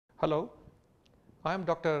Hello, I am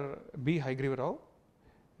Dr. B. Hygriv Rao,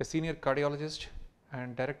 a senior cardiologist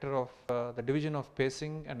and director of the Division of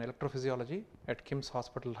Pacing and Electrophysiology at KIMS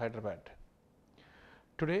Hospital, Hyderabad.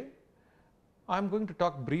 Today, I am going to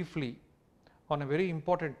talk briefly on a very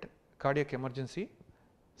important cardiac emergency,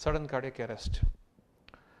 sudden cardiac arrest.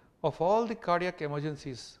 Of all the cardiac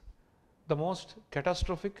emergencies, the most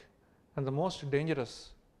catastrophic and the most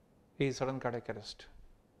dangerous is sudden cardiac arrest.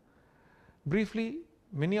 Briefly,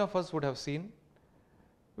 many of us would have seen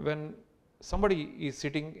when somebody is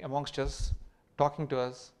sitting amongst us, talking to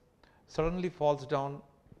us, suddenly falls down,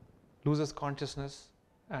 loses consciousness,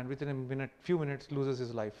 and within a few minutes loses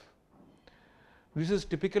his life. This is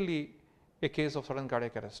typically a case of sudden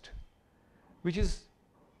cardiac arrest, which is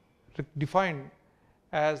defined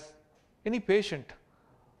as any patient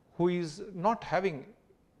who is not having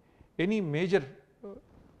any major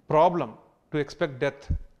problem to expect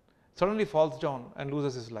death, suddenly falls down and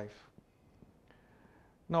loses his life.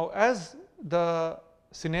 Now, as the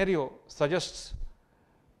scenario suggests,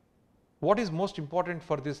 what is most important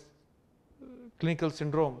for this clinical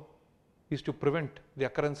syndrome is to prevent the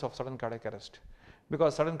occurrence of sudden cardiac arrest,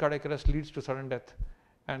 because sudden cardiac arrest leads to sudden death,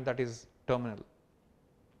 and that is terminal.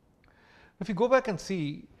 If you go back and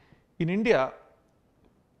see, in India,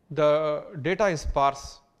 the data is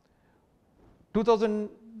sparse.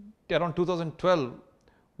 Around 2012,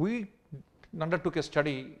 we undertook a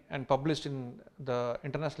study and published in the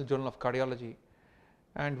International Journal of Cardiology,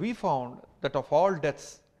 and we found that of all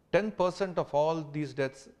deaths, 10% of all these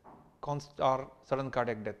deaths are sudden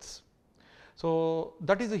cardiac deaths. So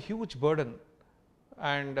that is a huge burden,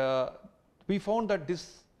 and we found that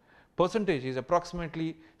this percentage is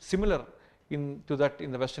approximately similar to that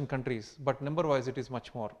in the Western countries, but number wise it is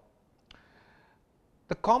much more.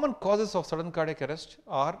 The common causes of sudden cardiac arrest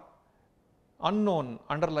are unknown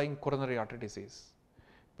underlying coronary artery disease.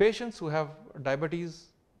 Patients who have diabetes,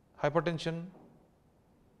 hypertension,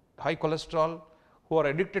 high cholesterol, who are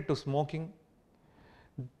addicted to smoking,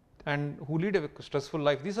 and who lead a stressful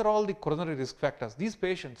life, these are all the coronary risk factors. These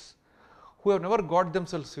patients who have never got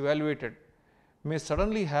themselves evaluated may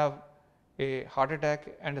suddenly have a heart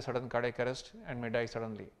attack and a sudden cardiac arrest and may die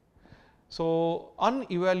suddenly. So,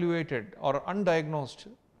 unevaluated or undiagnosed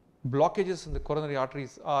blockages in the coronary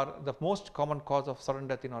arteries are the most common cause of sudden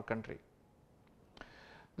death in our country.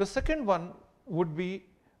 The second one would be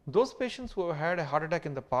those patients who have had a heart attack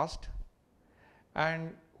in the past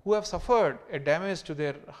and who have suffered a damage to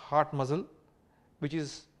their heart muscle, which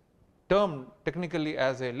is termed technically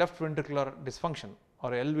as a left ventricular dysfunction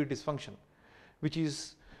or a LV dysfunction, which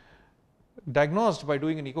is diagnosed by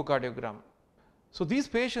doing an echocardiogram. So, these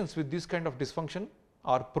patients with this kind of dysfunction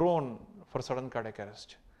are prone for sudden cardiac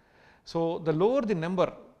arrest. So, the lower the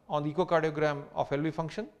number on the echocardiogram of LV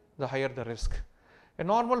function, the higher the risk. A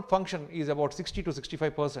normal function is about 60 to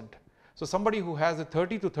 65%. So, somebody who has a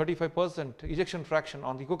 30 to 35% ejection fraction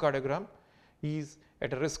on the echocardiogram is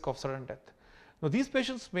at a risk of sudden death. Now, these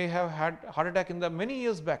patients may have had heart attack in the many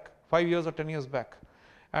years back, 5 years or 10 years back,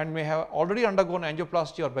 and may have already undergone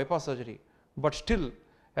angioplasty or bypass surgery, but still,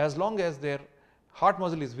 as long as their heart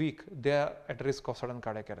muscle is weak, they are at risk of sudden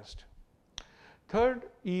cardiac arrest. Third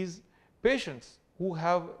is patients who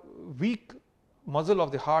have weak muscle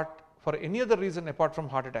of the heart for any other reason apart from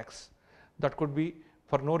heart attacks, that could be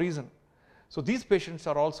for no reason. So, these patients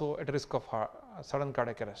are also at risk of sudden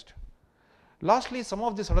cardiac arrest. Lastly, some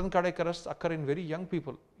of the sudden cardiac arrests occur in very young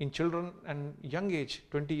people, in children and young age,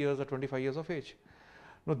 20 years or 25 years of age.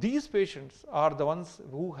 Now, these patients are the ones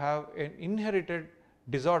who have an inherited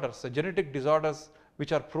disorders, genetic disorders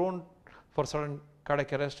which are prone for sudden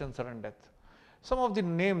cardiac arrest and sudden death. Some of the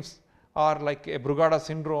names are like a Brugada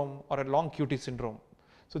syndrome or a long QT syndrome.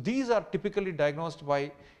 So, these are typically diagnosed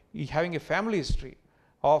by having a family history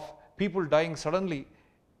of people dying suddenly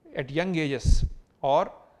at young ages,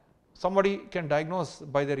 or somebody can diagnose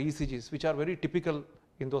by their ECGs, which are very typical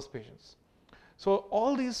in those patients. So,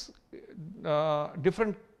 all these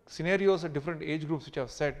different scenarios at different age groups which I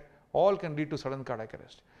have said, all can lead to sudden cardiac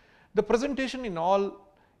arrest. The presentation in all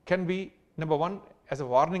can be, number one, as a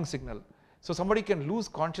warning signal. So, somebody can lose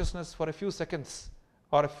consciousness for a few seconds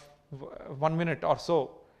or 1 minute or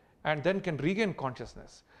so, and then can regain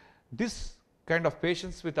consciousness. This kind of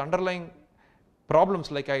patients with underlying problems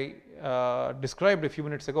like I described a few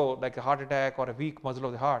minutes ago, like a heart attack or a weak muscle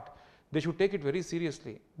of the heart, they should take it very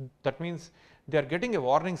seriously. That means they are getting a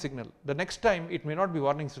warning signal. The next time it may not be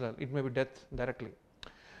warning signal, it may be death directly.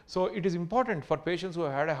 So, it is important for patients who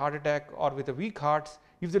have had a heart attack or with a weak hearts,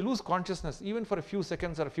 if they lose consciousness even for a few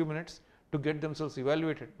seconds or a few minutes, to get themselves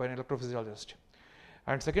evaluated by an electrophysiologist.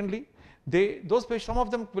 And secondly, some of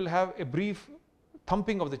them will have a brief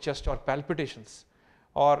thumping of the chest or palpitations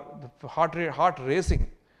or the heart racing,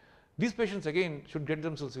 these patients again should get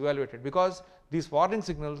themselves evaluated, because these warning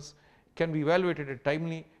signals can be evaluated at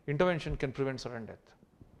timely intervention can prevent sudden death.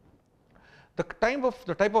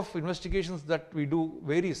 The type of investigations that we do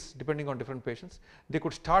varies depending on different patients. They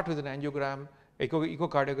could start with an angiogram,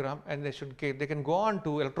 echocardiogram, and they can go on to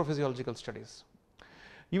electrophysiological studies.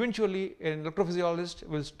 Eventually, an electrophysiologist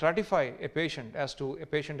will stratify a patient as to a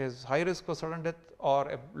patient has high risk for sudden death or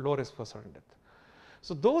a low risk for sudden death.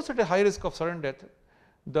 So those at a high risk of sudden death,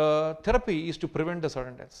 the therapy is to prevent the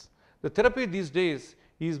sudden deaths. The therapy these days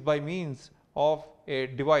is by means of a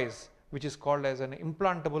device which is called as an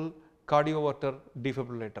implantable cardioverter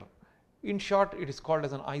defibrillator. In short, it is called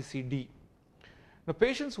as an ICD. The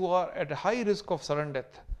patients who are at a high risk of sudden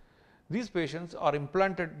death, these patients are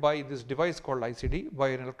implanted by this device called ICD by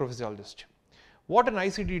an electrophysiologist. What an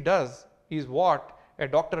ICD does is what a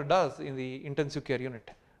doctor does in the intensive care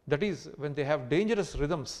unit. That is, when they have dangerous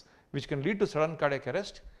rhythms which can lead to sudden cardiac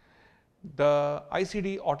arrest, the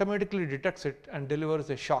ICD automatically detects it and delivers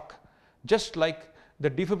a shock, just like the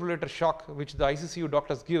defibrillator shock which the ICCU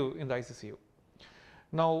doctors give in the ICCU.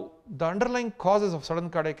 Now, the underlying causes of sudden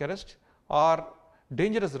cardiac arrest are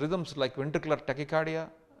dangerous rhythms like ventricular tachycardia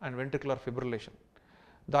and ventricular fibrillation.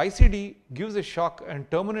 The ICD gives a shock and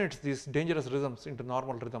terminates these dangerous rhythms into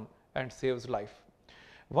normal rhythm and saves life.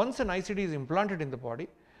 Once an ICD is implanted in the body,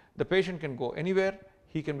 the patient can go anywhere.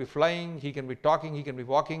 He can be flying, he can be talking, he can be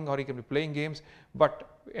walking, or he can be playing games,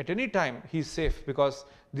 but at any time he is safe, because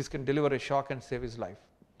this can deliver a shock and save his life.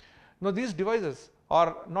 Now, these devices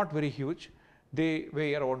are not very huge. They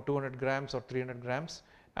weigh around 200 grams or 300 grams,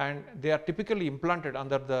 and they are typically implanted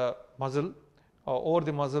under the muscle or over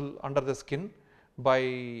the muscle under the skin by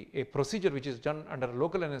a procedure which is done under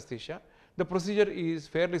local anesthesia. The procedure is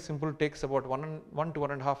fairly simple, takes about 1 to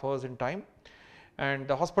 1.5 hours in time, and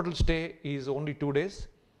the hospital stay is only 2 days,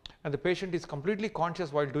 and the patient is completely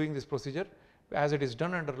conscious while doing this procedure, as it is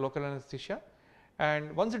done under local anesthesia.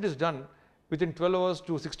 And once it is done, within 12 hours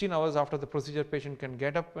to 16 hours after the procedure, patient can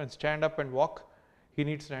get up and stand up and walk. He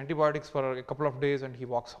needs antibiotics for a couple of days and he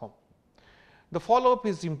walks home. The follow-up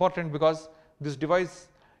is important, because this device,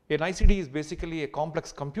 an ICD, is basically a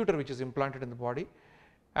complex computer which is implanted in the body,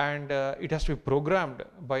 and it has to be programmed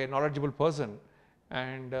by a knowledgeable person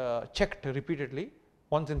and checked repeatedly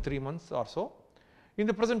once in 3 months or so. In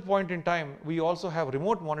the present point in time, we also have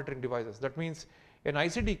remote monitoring devices. That means an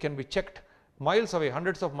ICD can be checked miles away,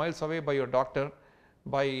 hundreds of miles away by your doctor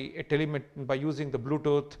by using the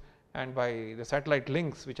Bluetooth and by the satellite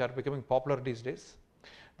links which are becoming popular these days.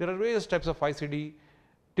 There are various types of ICD.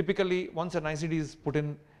 Typically, once an ICD is put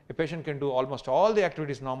in, a patient can do almost all the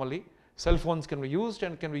activities normally. Cell phones can be used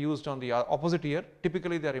and can be used on the opposite ear.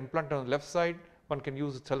 Typically, they are implanted on the left side. One can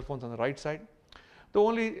use cell phones on the right side. The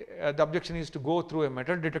only the objection is to go through a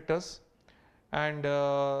metal detectors, and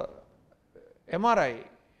MRI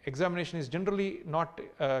examination is generally not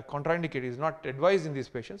contraindicated, is not advised in these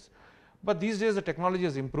patients. But these days the technology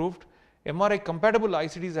has improved. MRI compatible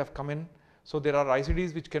ICDs have come in, so there are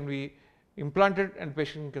ICDs which can be implanted and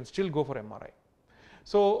patient can still go for MRI.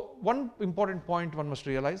 So one important point one must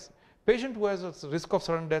realize, patient who has a risk of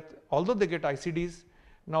sudden death, although they get ICDs,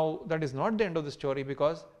 now that is not the end of the story,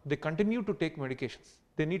 because they continue to take medications.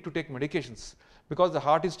 They need to take medications because the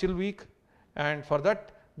heart is still weak, and for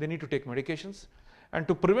that they need to take medications. And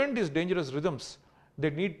to prevent these dangerous rhythms,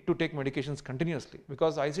 they need to take medications continuously,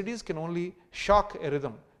 because ICDs can only shock a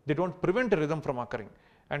rhythm. They don't prevent a rhythm from occurring,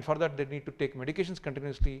 and for that they need to take medications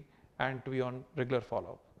continuously and to be on regular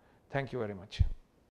follow-up. Thank you very much.